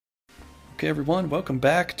Okay, everyone, welcome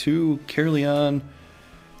back to Caerleon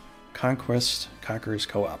Conquest Conquerors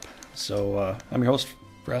Co-op. So, I'm your host,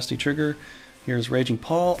 Frosty Trigger. Here's Raging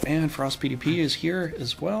Paul, and Frost PDP is here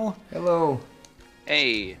as well. Hello.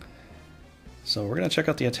 Hey. So we're going to check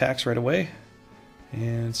out the attacks right away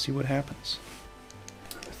and see what happens.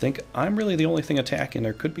 I think I'm really the only thing attacking.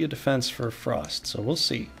 There could be a defense for Frost, so we'll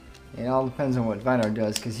see. It all depends on what Vinar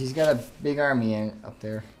does, because he's got a big army up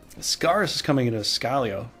there. Scars is coming into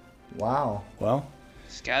Scalio. Wow. Well,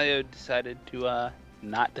 Scalio decided to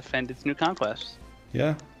not defend its new conquest.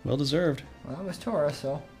 yeah, well deserved. Well, it was Taurus,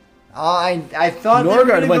 so... I thought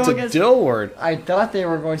Norgard went to against... Dilward. I thought they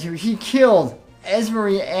were going to. He killed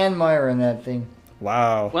Esmery and Myra in that thing.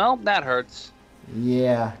 Wow. Well, that hurts.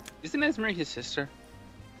 Yeah. Isn't Esmery his sister?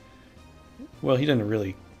 Well, he didn't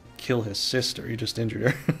really kill his sister. He just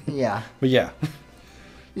injured her. Yeah. But yeah,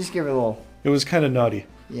 Just give her a little... it was kind of naughty.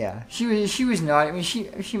 Yeah. She was not... I mean,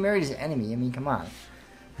 she married his enemy. I mean, come on.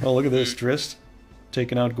 Oh, look at this. Drist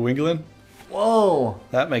taking out Gwingolin. Whoa.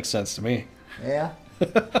 That makes sense to me. Yeah.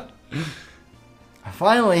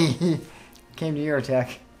 Finally, he came to your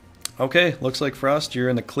attack. Okay, looks like Frost, you're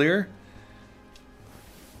in the clear.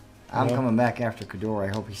 I'm coming back after Kador.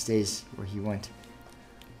 I hope he stays where he went.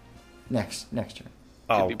 Next turn.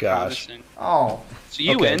 Oh, Could be gosh. promising. Oh. So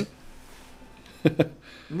you Okay. win.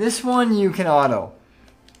 This one you can auto.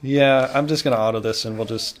 Yeah, I'm just gonna auto this, and we'll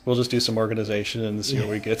just do some organization and see what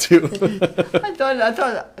we get to. I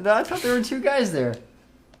thought there were two guys there.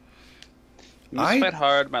 You must fight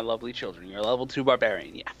hard, my lovely children. You're a level 2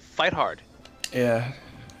 barbarian. Yeah, fight hard. Yeah.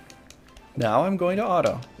 Now I'm going to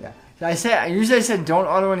auto. Yeah. Usually I said don't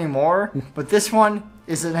auto anymore, but this one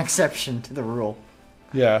is an exception to the rule.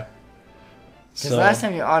 Yeah. Because last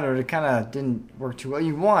time you autoed, it kind of didn't work too well.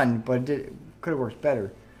 You won, but it could have worked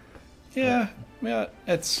better. Yeah,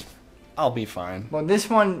 I'll be fine. Well, this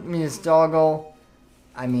one, I mean, it's Doggle.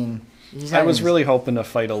 I mean, he's I was really hoping to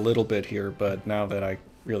fight a little bit here, but now that I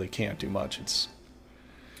really can't do much, it's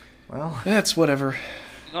whatever.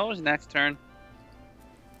 Oh, it's next turn.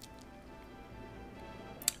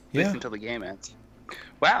 At Yeah, least until the game ends.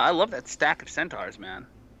 Wow, I love that stack of centaurs, man.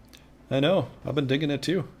 I know. I've been digging it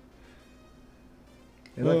too.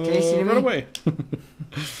 They look tasty to me. Run away.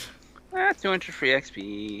 200 free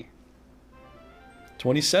XP.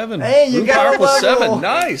 27. Hey, you Rune got power a plus level. 7.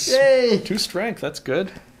 Nice. Yay. 2 strength. That's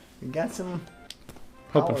good. You got some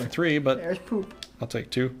Hoping power. for 3, but There's poop. I'll take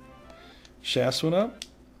 2. Shafts went up.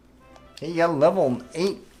 Hey, you got a level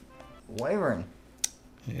 8 Wyvern.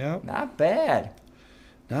 Yeah, Not bad.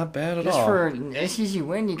 not bad at Just all. for an SCG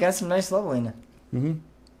win, you got some nice leveling.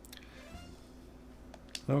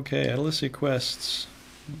 Okay, Adelicia quests.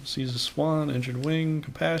 Sees a swan, injured wing,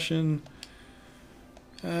 compassion.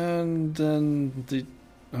 And then the...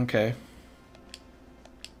 Okay.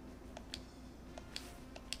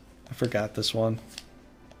 I forgot this one.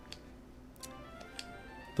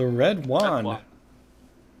 The red wand.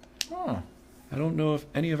 Huh. I don't know if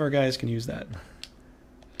any of our guys can use that.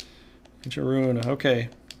 Ancient rune. Okay.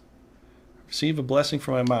 Receive a blessing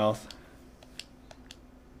from my mouth.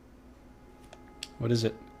 What is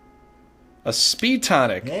it? A speed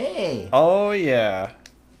tonic. Hey, Oh yeah.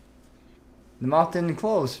 the mouth didn't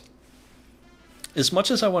close. As much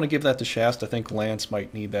as I want to give that to Shast, I think Lance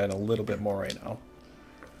might need that a little bit more right now.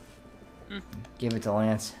 Give it to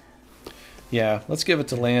Lance. Yeah, let's give it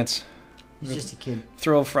to Lance. He's just a kid.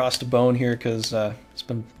 Throw Frost a bone here because it's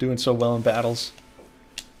been doing so well in battles.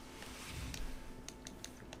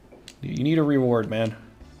 You need a reward, man.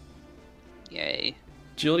 Yay.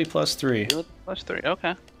 Agility plus 3. Plus 3,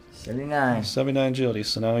 okay. 79. 79 agility,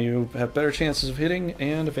 so now you have better chances of hitting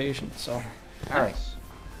and evasion. So, Alright.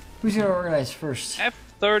 Who's going to organize first? I have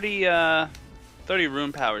 30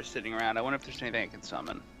 rune powers sitting around. I wonder if there's anything I can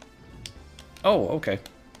summon. oh, okay.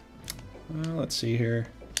 Well, let's see here.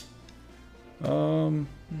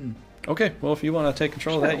 Okay, well, if you want to take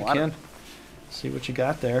control of that, you can. See what you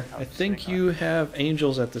got there. I think you have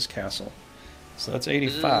angels at this castle. So that's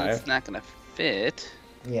 85. It's not going to fit.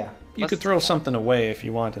 Yeah. You could throw something away if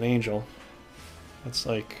you want an angel. That's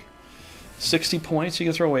like 60 points. You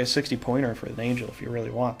could throw away a 60-pointer for an angel if you really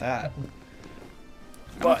want that.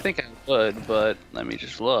 I don't think I would, but let me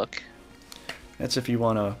just look. That's if you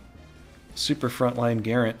want a super frontline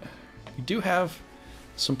Garrett. You do have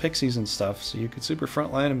some pixies and stuff, so you could super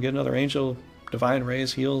frontline him, get another angel, divine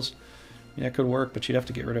raise, heals. Yeah, it could work, but you'd have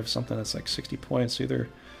to get rid of something that's like 60 points. Either,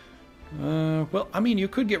 well, I mean, you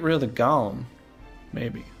could get rid of the golem,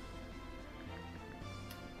 maybe.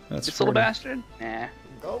 That's This little 40. bastard? Nah.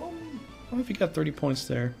 Golem? Well, if you got 30 points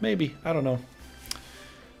there, maybe. I don't know.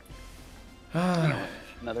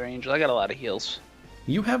 Another angel. I got a lot of heals.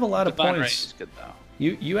 You have a lot of Divine points. Ray is good though.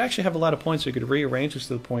 You actually have a lot of points. So you could rearrange this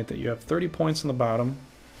to the point that you have 30 points in the bottom,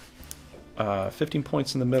 15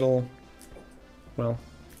 points in the middle. Well,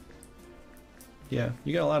 yeah,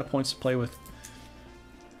 you got a lot of points to play with.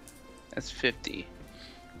 That's 50.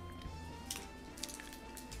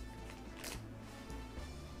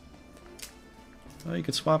 Well, you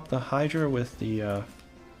could swap the Hydra with the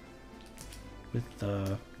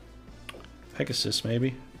Pegasus,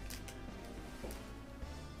 maybe.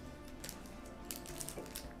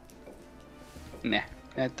 Nah,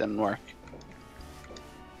 that doesn't work.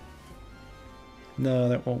 No,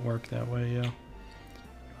 that won't work that way, yeah.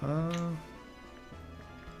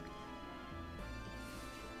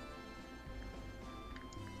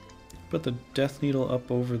 Put the Death Needle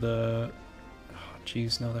up over the... Oh,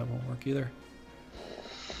 jeez, no, that won't work either.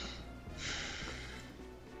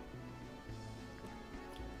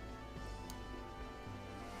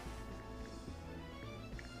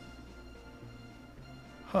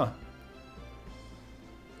 Huh.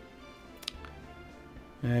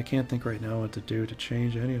 Yeah, I can't think right now what to do to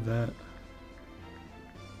change any of that.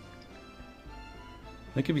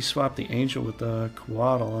 I think if you swap the Angel with the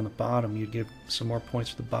Coatl on the bottom, you'd give some more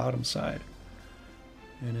points to the bottom side.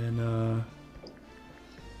 And then,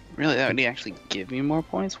 Really? That would actually give me more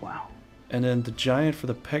points? Wow. And then the Giant for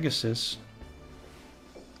the Pegasus.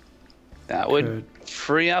 That would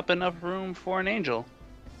free up enough room for an Angel.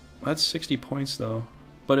 That's 60 points, though.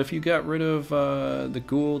 But if you got rid of the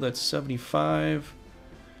Ghoul, that's 75.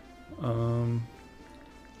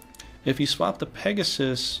 If you swap the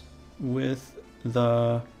Pegasus with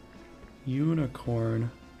the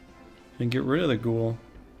Unicorn and get rid of the Ghoul.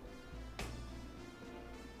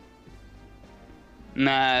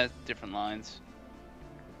 Nah, different lines.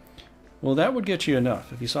 Well, that would get you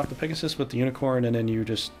enough. If you swap the Pegasus with the Unicorn and then you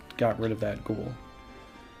just got rid of that Ghoul.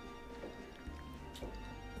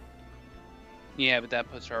 Yeah, but that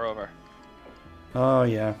puts her over. Oh,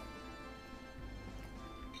 yeah.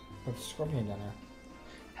 Put the Scorpion down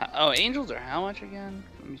there. Oh, Angels are how much again?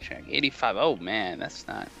 Let me check. 85. Oh, man, that's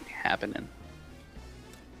not happening.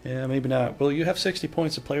 Yeah, maybe not. Well, you have 60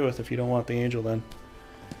 points to play with if you don't want the Angel then.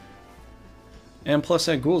 And plus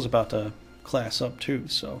that Ghoul's about to class up too,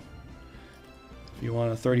 so... If you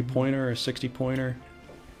want a 30-pointer or a 60-pointer...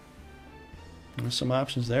 There's some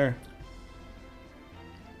options there.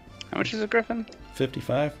 How much is a Griffin?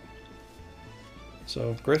 55.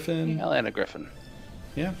 So, Griffin... Yeah, I'll add a Griffin.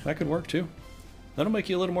 Yeah, that could work too. That'll make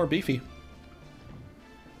you a little more beefy.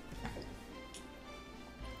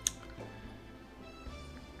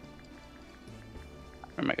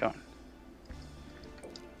 Where am I going?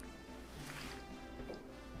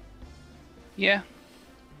 Yeah.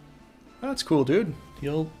 That's cool, dude.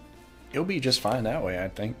 You'll be just fine that way, I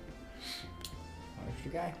think.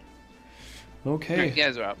 Extra guy. Okay. You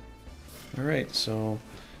guys are up. Alright, so...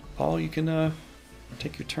 Paul, you can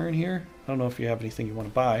take your turn here. I don't know if you have anything you want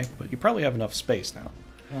to buy, but you probably have enough space now.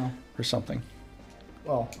 Yeah. Or something.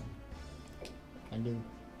 Well, I do.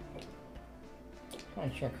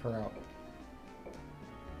 Trying to check her out.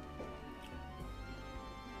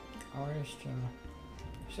 Artist,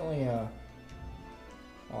 she's only, oh,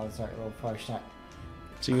 that's not real, probably she's not.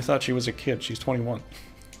 So you thought she was a kid. She's 21.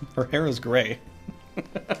 Her hair is gray.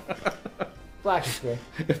 Black is gray.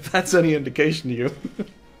 If that's any indication to you.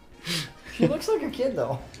 She looks like a kid,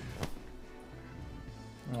 though.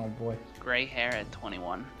 Oh, boy. Gray hair at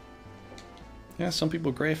 21. Yeah, some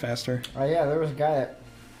people gray faster. Oh, yeah, there was a guy that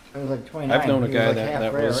was like 29. I've known a He guy was like that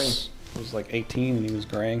half gray was like 18 and he was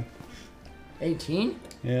graying. 18?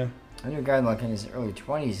 Yeah. I knew a guy like in his early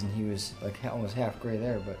 20s and he was like almost half gray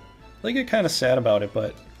there, but... I get kind of sad about it,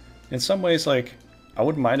 but in some ways, like, I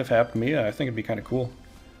wouldn't mind if it happened to me. I think it'd be kind of cool.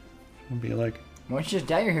 It'd be like... Why don't you just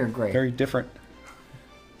dye your hair gray? Very different.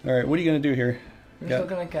 Alright, what are you going to do here? We're just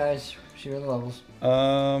looking at guys, see the levels.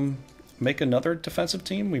 Make another defensive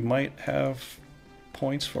team. We might have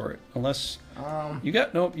points for it. Unless... You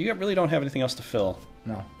really don't have anything else to fill.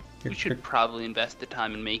 No. We should probably invest the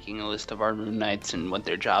time in making a list of our Moon Knights and what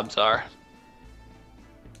their jobs are.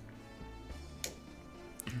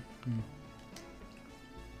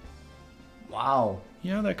 Wow.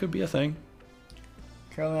 Yeah, that could be a thing.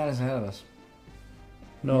 Caerleon is ahead of us.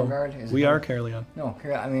 No, we are Caerleon. No,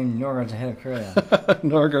 I mean, Norgard's ahead of Caerleon.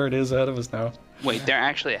 Norgard is ahead of us now. Wait, they're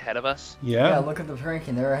actually ahead of us? Yeah, look at the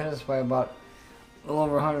ranking. They're ahead of us by about a little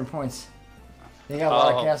over 100 points. They got a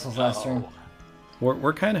lot of castles last turn.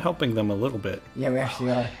 We're kind of helping them a little bit. Yeah, we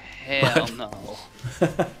actually are. Hell no.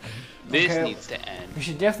 This needs to end. We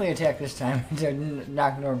should definitely attack this time to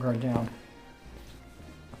knock Norgard down.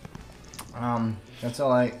 That's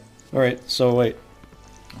all I... Alright, so wait.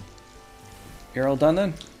 You're all done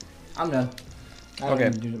then? I'm done. I don't Okay.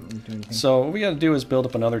 need to do anything. So what we got to do is build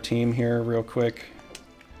up another team here real quick.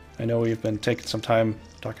 I know we've been taking some time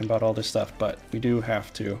talking about all this stuff, but we do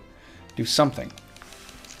have to do something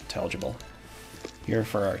intelligible here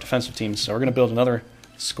for our defensive teams. So we're going to build another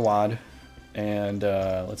squad. And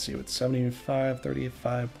let's see, with 75,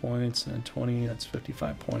 35 points, and 20, that's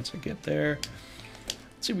 55 points I get there.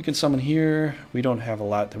 Let's see if we can summon here. We don't have a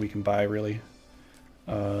lot that we can buy, really.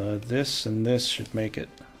 This and this should make it.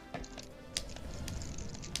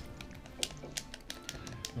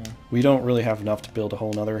 Yeah. We don't really have enough to build a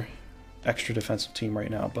whole nother extra defensive team right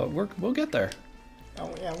now, but we'll get there.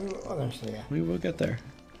 Oh yeah, we will eventually. Yeah. We will get there.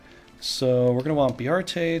 So we're going to want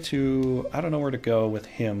Biarte to... I don't know where to go with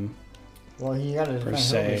him. Well, you got to defend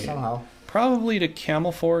se. Hillary somehow. Probably to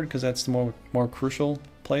Camelford, because that's the more crucial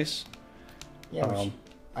place. Yeah,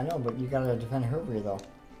 I know, but you got to defend Hillary though.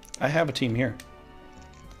 I have a team here.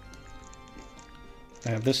 I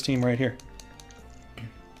have this team right here.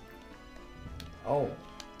 Oh.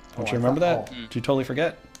 Don't you remember that? Did you totally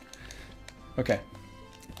forget? Okay.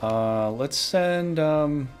 Let's send...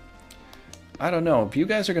 I don't know if you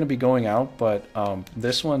guys are going to be going out, but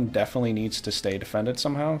this one definitely needs to stay defended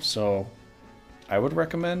somehow, so I would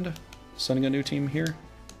recommend sending a new team here.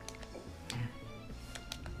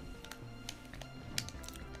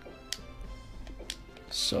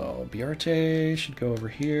 So Biarte should go over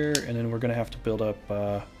here, and then we're going to have to build up...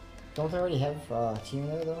 Don't they already have a team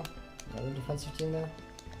there though? Another defensive team there?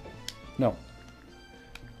 No.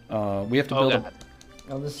 We have to build up...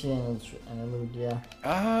 Alicia and Elude, yeah.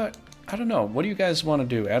 I don't know. What do you guys want to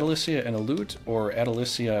do? Adelicia and Elude, or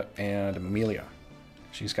Adelicia and Amelia?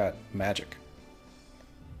 She's got magic.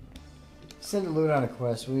 Send Elude on a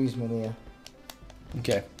quest. We'll use Melia.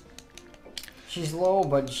 Okay. She's low,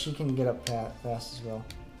 but she can get up fast as well.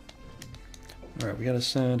 Alright, we gotta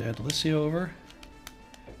send Adelicia over.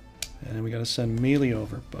 And then we gotta send Melia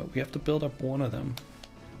over, but we have to build up one of them.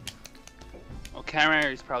 Well,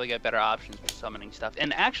 Caerleon's probably got better options for summoning stuff.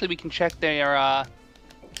 And actually, we can check their,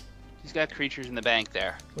 he's got creatures in the bank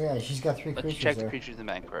there. Yeah, she's got 3 Let's creatures check there. the creatures in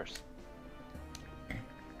the bank first.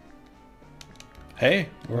 Hey,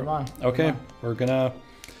 Hold on. okay,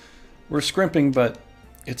 we're scrimping, but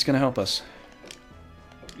it's gonna help us.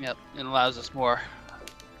 Yep, it allows us more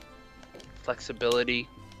flexibility.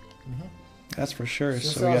 That's for sure. She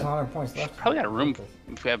So still we has got 100 points left. Probably got a room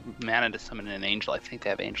if we have mana to summon an angel. I think they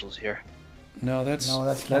have angels here. no, that's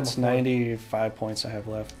Camelford. 95 points I have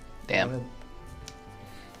left. Damn.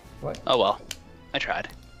 What? Oh well, I tried.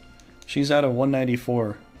 She's out of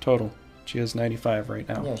 194 total. She has 95 right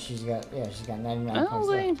now. Yeah, she's got 99 Well, points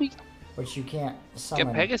left. we But you can't summon.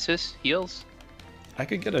 get Pegasus heals. I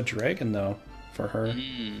could get a dragon though for her,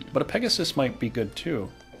 but a Pegasus might be good too.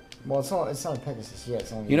 Well, it's not a Pegasus yet.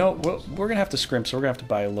 It's only You know, we're gonna have to scrimp, so we're gonna have to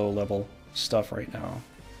buy low-level stuff right now.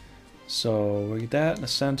 So we get that and a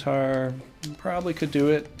centaur. Probably could do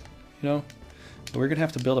it, you know. But we're gonna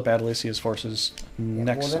have to build up Adelicia's forces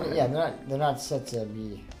next. Well, yeah, they're not set to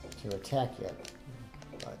attack yet.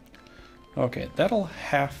 But Okay, that'll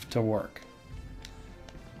have to work.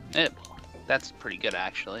 That's pretty good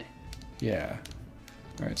actually. Yeah.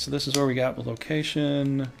 All right, so this is where we got the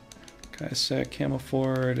location. Guys set,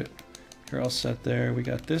 Camelford. You're all set there. We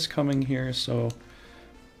got this coming here, so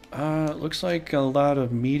it looks like a lot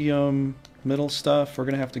of medium, middle stuff. We're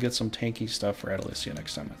gonna have to get some tanky stuff for Adelicia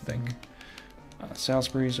next time, I think.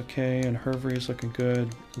 Salisbury's okay, and Hervery's looking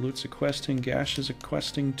good. Lute's a questing, Gash is a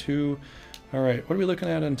questing too. All right, what are we looking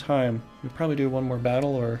at in time? We probably do one more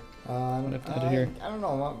battle, or what have to do here? I don't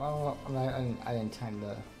know. I didn't time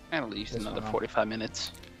the. At least This another one, 45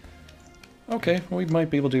 minutes. Okay, well, we might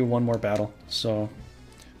be able to do one more battle. So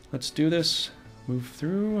let's do this. Move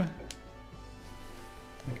through.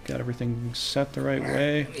 Got everything set the right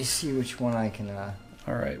way. Let me see which one I can.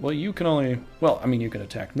 All right. Well, you can only. Well, I mean, you can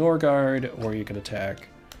attack Norgard, or you can attack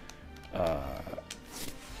the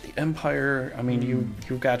Empire. I mean,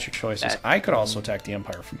 you've got your choices. I could also attack the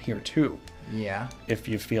Empire from here too, Yeah. if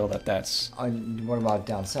you feel that that's What about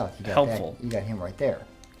down south? You got helpful. You got him right there.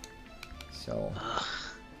 So.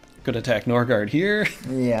 Could attack Norgard here.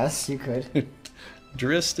 Yes, you could.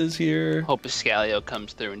 Drist is here. Hope Escalio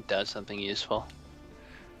comes through and does something useful.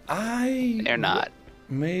 They're not.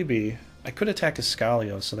 Maybe. I could attack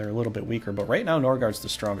Escalio, so they're a little bit weaker, but right now Norgard's the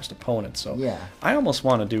strongest opponent, so Yeah. I almost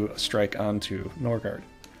want to do a strike onto Norgard,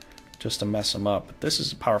 just to mess him up. This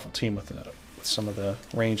is a powerful team with some of the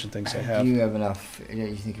range and things they have. Do you have enough?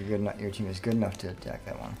 You think you're good enough? Your team is good enough to attack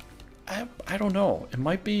that one? I don't know. It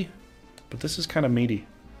might be, but this is kind of meaty.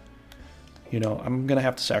 You know, I'm going to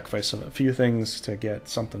have to sacrifice a few things to get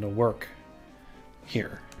something to work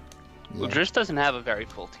here. Well, Driss doesn't have a very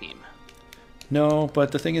full team. No,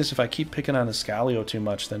 but the thing is, if I keep picking on Escalio too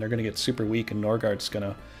much, then they're going to get super weak, and Norgard's going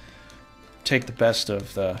to take the best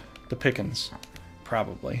of the pickings,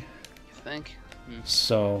 probably. You think?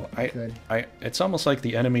 So it's almost like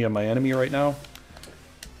the enemy of my enemy right now.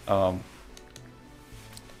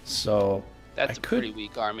 So that's a pretty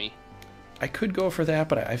weak army. I could go for that,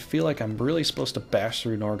 but I feel like I'm really supposed to bash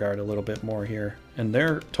through Norgard a little bit more here, and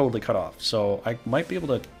they're totally cut off. So I might be able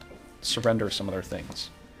to surrender some of their things.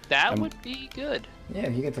 That would be good. Yeah,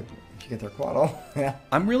 if you get their quaddle. Yeah.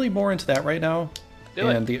 I'm really more into that right now. Do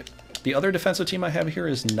and it. the other defensive team I have here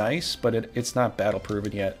is nice, but it's not battle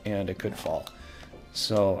proven yet, and it could fall.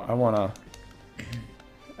 So I want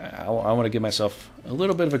to give myself a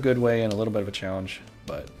little bit of a good way and a little bit of a challenge.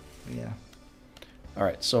 But yeah. All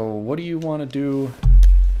right. So what do you want to do,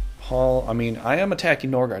 Paul? I mean, I am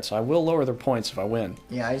attacking Norgard, so I will lower their points if I win.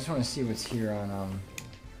 Yeah, I just want to see what's here on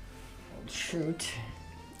shoot.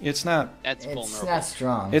 It's not. That's vulnerable. It's not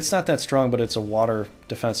strong. It's not that strong, but it's a water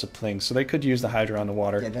defensive thing, so they could use the Hydra on the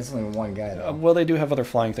water. Yeah, that's only one guy though. Well, they do have other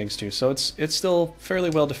flying things too, so it's still fairly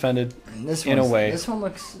well defended in a way. This one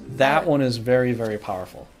looks. That one is very, very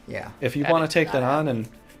powerful. Yeah. If you want to take that on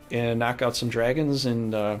and knock out some dragons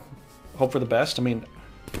and hope for the best, I mean,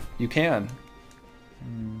 you can.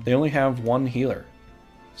 They only have one healer,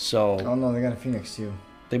 so. Oh no, they got a Phoenix too.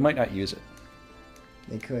 They might not use it.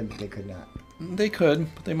 They could. They could not. They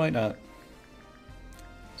could, but they might not.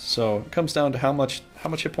 So it comes down to how much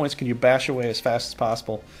hit points can you bash away as fast as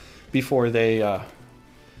possible before they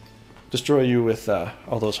destroy you with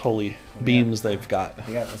all those holy beams they've got.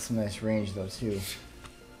 They got some nice range though too.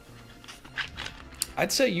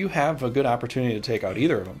 I'd say you have a good opportunity to take out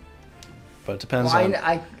either of them, but it depends on.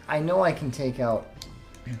 I know I can take out.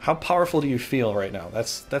 How powerful do you feel right now?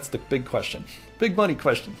 That's the big question, big money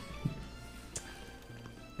question.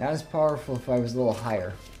 Not as powerful if I was a little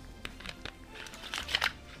higher.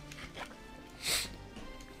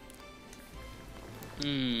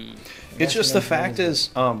 It's just the fact is,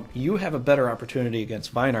 you have a better opportunity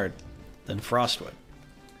against Vinard than Frost would.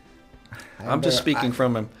 I'm just speaking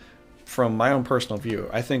from my own personal view.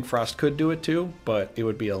 I think Frost could do it too, but it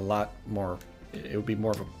would be a lot more. It would be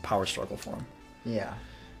more of a power struggle for him. Yeah.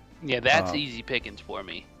 Yeah, that's easy pickings for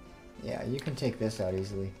me. Yeah, you can take this out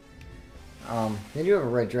easily. They do have a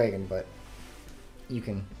red dragon, but you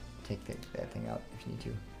can take that thing out if you need to.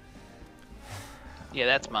 Yeah,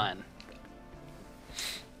 that's mine.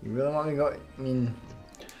 You really want me to go? I mean,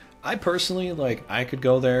 I personally, I could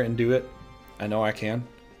go there and do it. I know I can.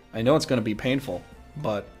 I know it's going to be painful,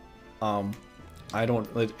 but I don't.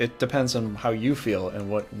 It depends on how you feel and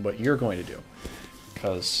what you're going to do.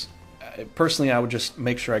 Because personally, I would just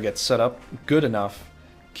make sure I get set up good enough,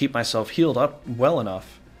 keep myself healed up well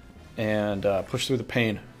enough, and push through the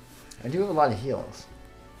pain. I do have a lot of heals.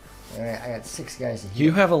 I got 6 guys to heal.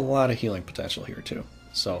 You have a lot of healing potential here too.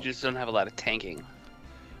 So You just don't have a lot of tanking.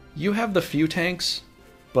 you have the few tanks,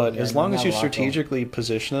 but Yeah, as long as not you a lot, though. strategically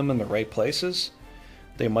position them in the right places,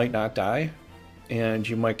 they might not die, and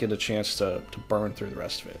you might get a chance to burn through the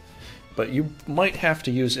rest of it. But you might have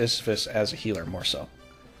to use Isphus as a healer more so.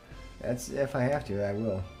 That's if I have to, I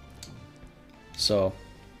will. So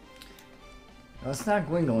Well, it's not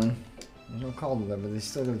Gwendolyn. There's no call to them, but they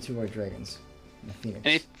still got 2 white dragons. And a Phoenix.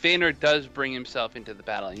 And if Vaynor does bring himself into the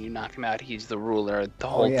battle and you knock him out, he's the ruler. The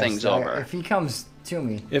whole yes, thing's over. If he comes to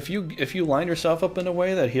me, if you line yourself up in a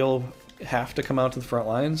way that he'll have to come out to the front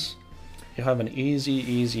lines, you'll have an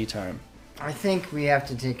easy time. I think we have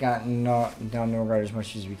to take down Norgard as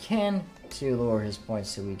much as we can to lower his points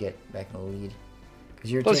so we get back in the lead.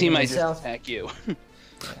 Because you're Plus, he taking might south. just attack you.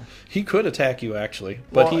 He could attack you actually,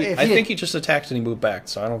 but Well, I think he just attacked and he moved back,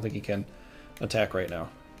 so I don't think he can attack right now.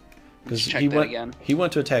 Because Check he that went again. he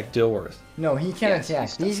went to attack Dilworth. No, he can Yes, attack.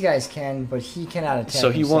 he's These guys can, but he cannot attack. So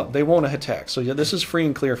himself. they won't attack. So yeah, this is free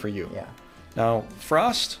and clear for you. Yeah. Now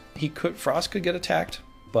Frost could get attacked,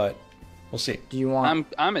 but we'll see. Do you want?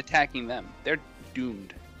 I'm attacking them. They're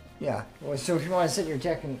doomed. Yeah. Well, so if you want to set your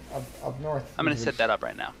attacking up north, I'm going to set that up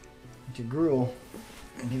right now. to Gruel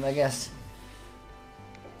and be my guest.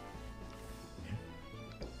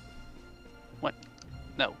 What?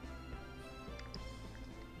 No.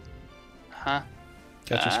 Huh?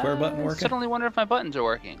 Got your square button I working? suddenly wonder if my buttons are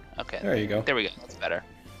working. Okay. There you go. There we go. That's better.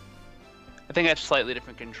 I think I have slightly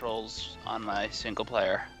different controls on my single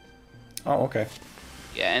player. Oh, okay.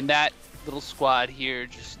 Yeah, and that little squad here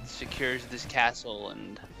just secures this castle,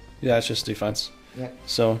 and Yeah, it's just defense. Yeah.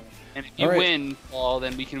 So if you All right. win, Paul,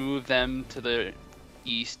 then we can move them to the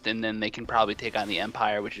east, and then they can probably take on the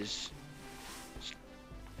Empire, which is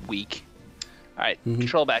weak. All right, Mhm.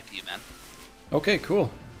 control back to you, man. okay,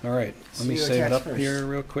 cool. All right, let me Zero save it attacks up first. here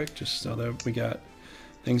real quick, just so that we got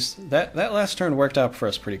things. That last turn worked out for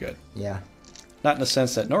us pretty good. Yeah. Not in the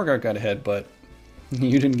sense that Norgard got ahead, but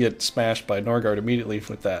you didn't get smashed by Norgard immediately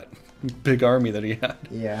with that big army that he had.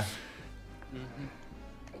 Yeah.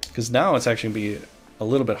 Because now it's actually going to be a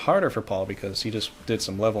little bit harder for Paul because he just did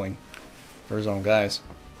some leveling for his own guys.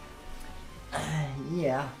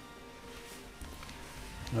 Yeah.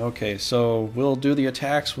 Okay, so we'll do the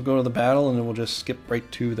attacks, we'll go to the battle, and then we'll just skip right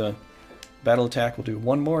to the battle attack. We'll do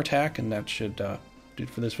one more attack, and that should do it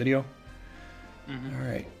for this video. All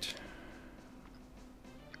right.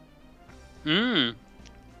 Look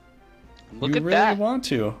you at really that. want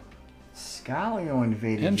to. Caerleon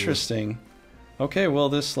invaded. Interesting. Okay, well,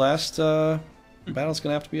 this last battle's going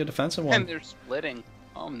to have to be a defensive one. And they're splitting.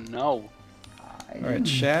 Oh no. All right,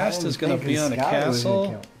 Shast is going to be on a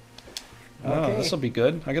castle. Oh, Okay. this will be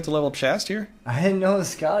good. I get to level up Shast here. I didn't know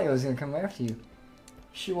Caerleon was gonna come after you.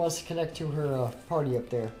 She wants to connect to her party up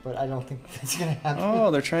there, but I don't think that's gonna happen. Oh,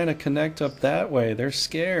 they're trying to connect up that way. They're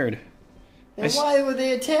scared. Then why would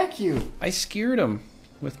they attack you? I scared them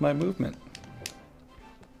with my movement.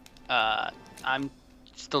 I'm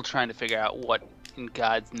still trying to figure out what in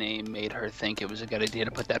God's name made her think it was a good idea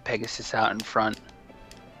to put that Pegasus out in front.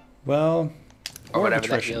 Well, Or whatever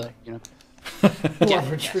that attrition. healer, you know. War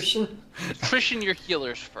of attrition? Attrition your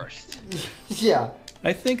healers first. Yeah.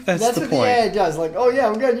 I think that's the what point. the AI does. Like, oh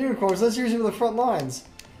yeah, we got unicorns, let's use them in the front lines.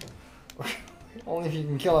 Only if you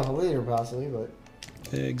can kill off a leader, possibly, but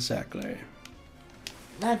Exactly.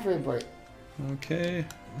 not very bright. Okay.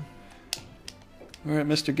 All right,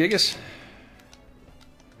 Mr. Gigas.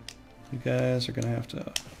 You guys are going to have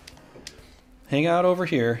to hang out over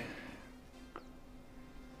here.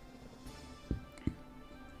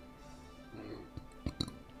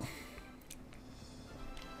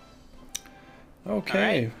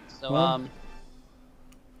 Okay. Alright, so, well,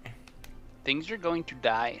 things are going to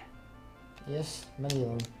die. Yes, many of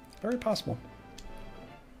them. very possible.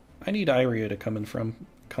 I need Iria to come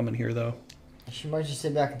in here though. She might just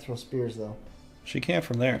sit back and throw spears, though. She can't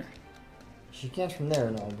from there. She can't from there,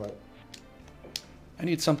 no, but I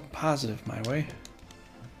need something positive my way.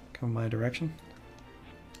 Come my direction.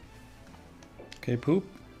 Okay, poop.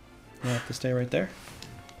 You have to stay right there.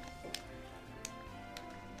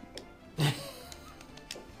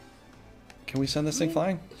 Can we send this thing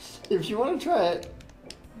flying? if you want to try it,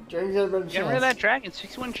 Dragon's got a better Get chance. rid of that dragon,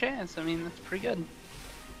 6-1 chance. I mean, that's pretty good.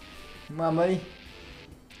 Come on, buddy.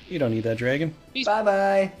 You don't need that dragon. Bye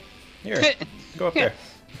bye. Here, go up there.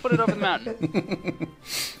 Put it over the mountain.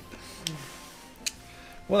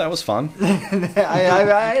 Well, that was fun. I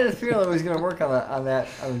had a feeling it was gonna work on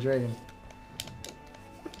the dragon.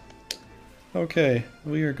 Okay,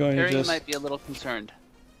 we are going to Harry just might be a little concerned.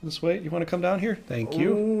 just wait. You want to come down here? Thank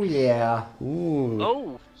you. Oh yeah. Ooh.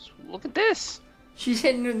 Oh, look at this. She's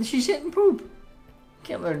hitting poop.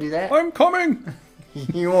 Can't let her do that. I'm coming.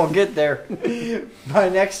 You won't get there. By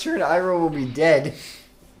next turn, Iroh will be dead.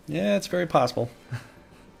 Yeah, it's very possible.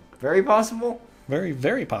 Very possible. Very,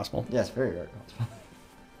 very possible. Yes, very very possible.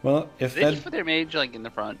 Well, if They just that, put their mage like in the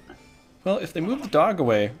front. well, if they move the dog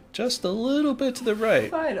away just a little bit to the right,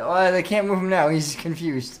 Fine. They can't move him now. He's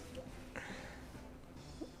confused.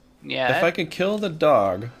 Yeah. if I can kill the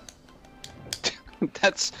dog,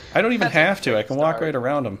 that's. I don't even That's a have to. I great can walk start. right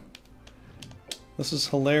around him. This is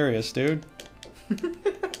hilarious, dude.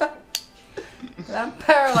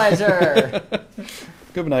 Paralyzer.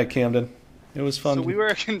 Good night, Camden. It was fun. So we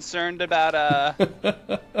were concerned about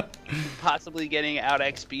possibly getting out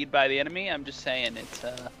XP'd by the enemy. I'm just saying it's.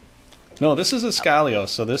 No, this is a Scalio,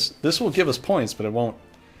 so this will give us points, but it won't.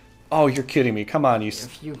 Oh, you're kidding me! Come on, you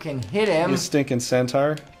If you can hit him. stinking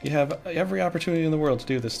centaur! You have every opportunity in the world to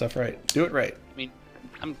do this stuff right. Do it right. I mean,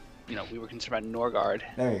 we were concerned about Norgard,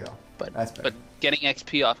 There you go. but That's better. getting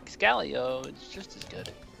XP off Excalio is just as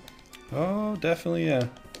good. Oh, definitely, yeah.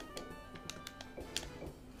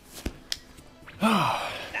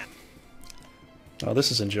 Oh,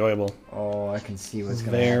 this is enjoyable. Oh, I can see what's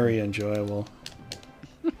gonna Very enjoyable.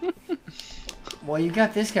 happen. Well, you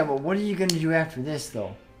got this guy, but what are you gonna do after this,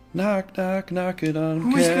 though? Knock, knock, knock it on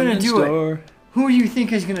Who's gonna Camden's do it? door. Who do you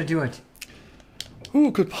think is gonna do it?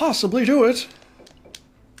 Who could possibly do it?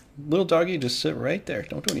 Little doggy, just sit right there.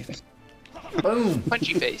 Don't do anything. Boom.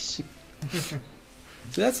 Punchy face.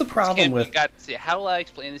 See, that's the problem Cam, with. you got to see. How will I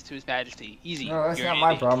explain this to His Majesty? Easy. No, that's You're not an my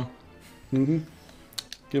idiot. problem. Mm-hmm.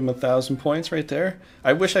 Give him 1,000 points right there.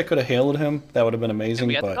 I wish I could have hailed him. That would have been And amazing.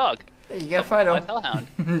 we got the But dog. Hey, you gotta fight A him. hellhound.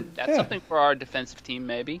 That's Yeah. something for our defensive team,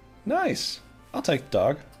 maybe. nice. I'll take the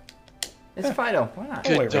dog. It's Fido. Why not?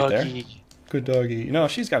 I'll wait right there. Good doggy. You know,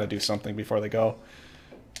 she's got to do something before they go.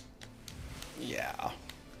 Yeah.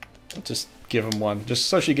 Just give him one, just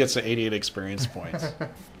so she gets the 88 experience points.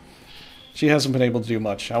 She hasn't been able to do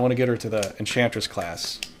much. I want to get her to the Enchantress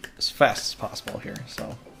class as fast as possible here.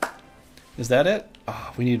 So, is that it?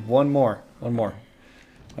 Oh, we need one more. One more.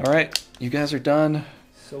 All right, you guys are done.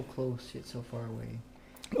 So close yet so far away.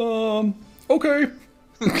 Okay.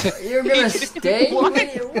 You're gonna stay? What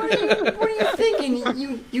are you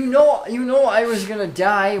thinking? You know I was gonna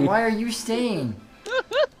die. Why are you staying?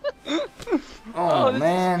 Oh this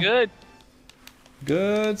man. is good.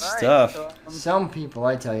 Good stuff. All right, so, Some people,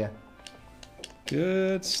 I tell you.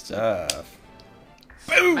 Good stuff.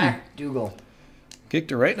 Boom! Mac Dougal.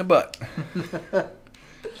 Kicked her right in the butt.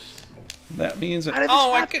 That means that.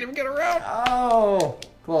 Oh, I can't even get around. Oh,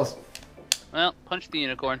 close. well, punch the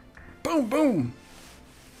unicorn. Boom, boom.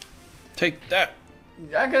 Take that.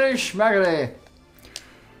 Yackety schmackety.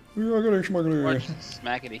 Punch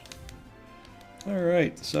smackety. All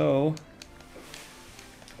right, so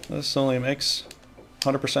this only makes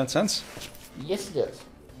 100% sense. Yes, it does.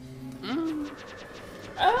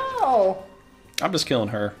 Ow! I'm just killing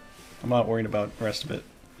her. I'm not worried about the rest of it.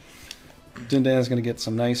 Dindan's gonna get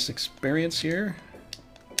some nice experience here.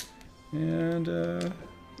 And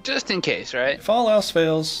Just in case, right? if all else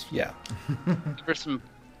fails, yeah. Give her some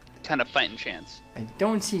kind of fighting chance. I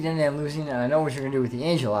don't see Dindan losing, and I know what you're gonna do with the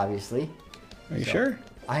angel, obviously. Are you sure?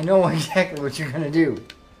 I know exactly what you're gonna do.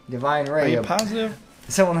 Divine Are Ray. you positive?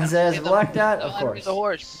 Someone that has a black dot, of I'll course. be the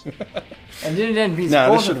horse. And Dindan beats Nah,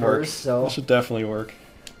 both this should of work. hers, so. This should definitely work.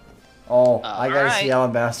 Oh, I gotta Alright. see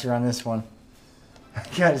Alabaster on this one. I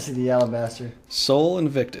gotta see the Alabaster. Soul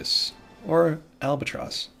Invictus. Or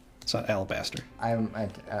Albatross. It's not Alabaster. I'm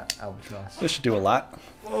at Albatross. This should do a lot.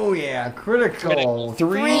 Oh yeah, critical.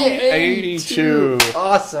 382.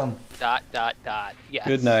 Awesome. ... Yes.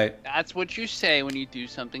 Good night. That's what you say when you do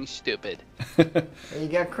something stupid. There you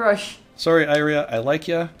got Crush. Sorry, Iria, I like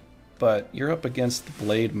ya, but you're up against the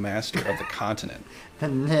Blade Master of the Continent.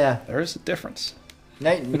 Yeah. There is a difference.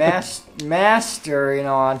 Knight Master, you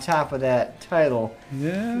know, on top of that title.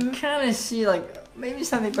 Yeah. Kind of see, like, maybe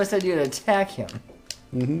it's not the best idea to attack him.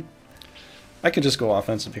 Mm-hmm. I could just go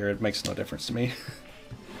offensive here. It makes no difference to me.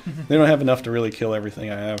 They don't have enough to really kill everything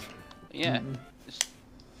I have. Yeah. Just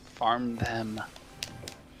farm them.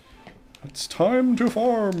 It's time to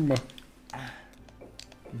farm.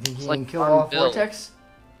 You think he like can kill Farm all Bill. Vortex?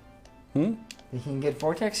 Hmm? Think he can get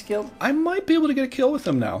Vortex killed? I might be able to get a kill with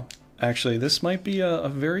him now. Actually, this might be a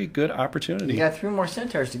very good opportunity. You got 3 more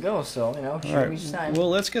centaurs to go, so, you know, All should right. be time. Well,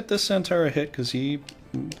 let's get this centaur a hit because he,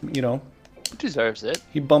 you know, Deserves it.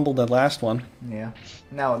 he bumbled that last one. Yeah.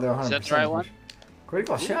 Now they're 100%. Is that the right one?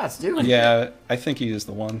 Critical shots, dude. Yeah, I think he is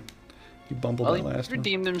the one. He bumbled Well, that he last one.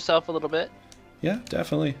 redeemed himself a little bit. Yeah,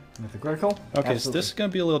 definitely. With the critical? Okay, so Absolutely. this is going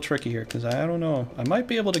to be a little tricky here because I don't know. I might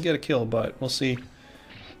be able to get a kill, but we'll see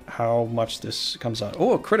how much this comes out.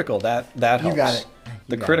 Oh, a critical. That helps. You got it.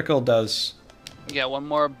 The You got critical does. You got one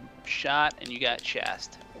more shot, and you got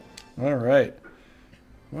Shast. All right.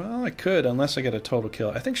 Well, I could, unless I get a total kill.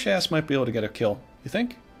 I think Shast might be able to get a kill. You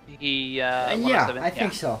think? He, Yeah, I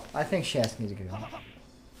think so. I think Shast needs a good one.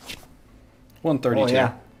 132. Oh,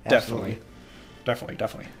 yeah. Definitely. Absolutely.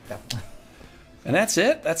 Definitely. Definitely. And that's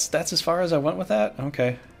it? That's as far as I went with that?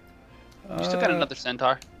 Okay. You still got another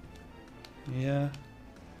centaur. Yeah.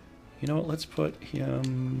 You know what? Let's put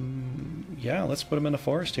him... Yeah, let's put him in the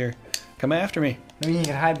forest here. Come after me. Maybe he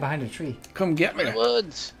can hide behind a tree. Come get me. In the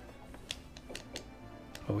woods.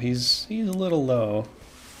 Oh, he's a little low.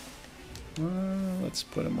 Let's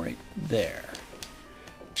put him right there.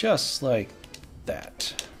 Just like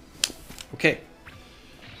that. Okay.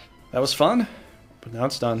 That was fun, but now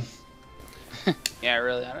it's done. Yeah,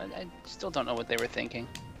 really. I still don't know what they were thinking.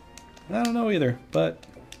 I don't know either, but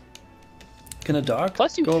can a dog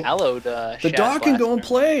Plus, you go? hallowed The Shast dog can last go and turn.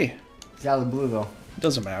 play. He's out of the blue, though.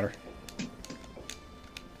 Doesn't matter.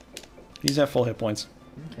 He's at full hit points.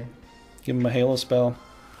 Okay. Give him a halo spell.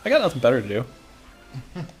 I got nothing better to do.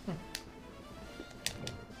 Like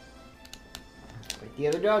the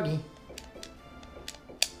other doggy.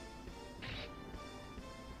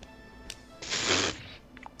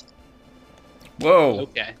 Whoa.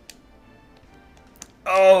 Okay.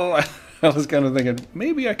 Oh, I was kind of thinking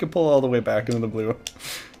maybe I could pull all the way back into the blue.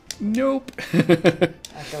 Nope. I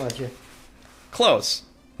can let you. Close.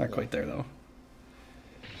 Not quite there though.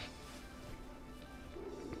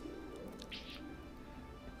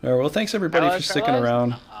 All right, well, thanks everybody for sticking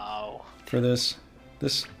around Oh. for this.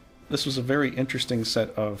 This was a very interesting set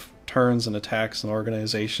of turns and attacks and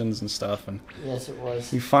organizations and stuff, and Yes, it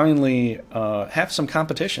was. we finally have some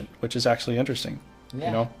competition, which is actually interesting. Yeah.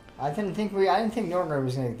 You know, I didn't think Nordner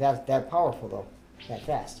was going to be that powerful, though. That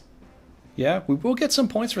fast. Yeah, we will get some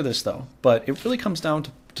points for this, though. But it really comes down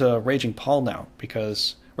to Raging Paul now,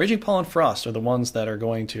 because Raging Paul and Frost are the ones that are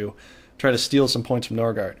going to try to steal some points from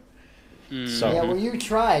Norgard. So, Yeah, well, you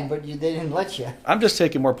tried, but they didn't let you. I'm just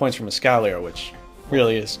taking more points from Escalier, which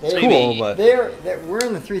really is They're- cool, but... We're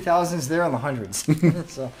in the 3,000s, they're in the hundreds.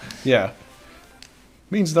 So Yeah.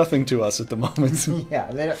 Means nothing to us at the moment. yeah,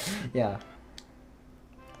 they don't, yeah.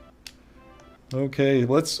 Okay,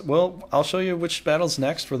 well, I'll show you which battle's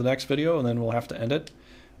next for the next video, and then we'll have to end it.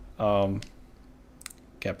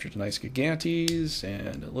 Captured a nice Gigantes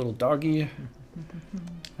and a little doggy.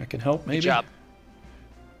 I can help, maybe. Good job.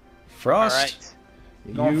 Frost, All right.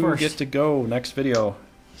 You're going you first. get to go next video.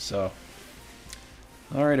 So,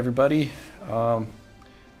 all right, everybody.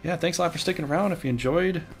 Yeah, thanks a lot for sticking around. If you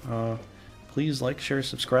enjoyed, please like, share,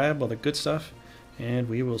 subscribe, all the good stuff, and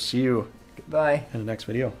we will see you Goodbye. in the next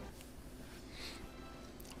video.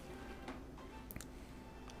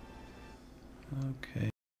 Okay.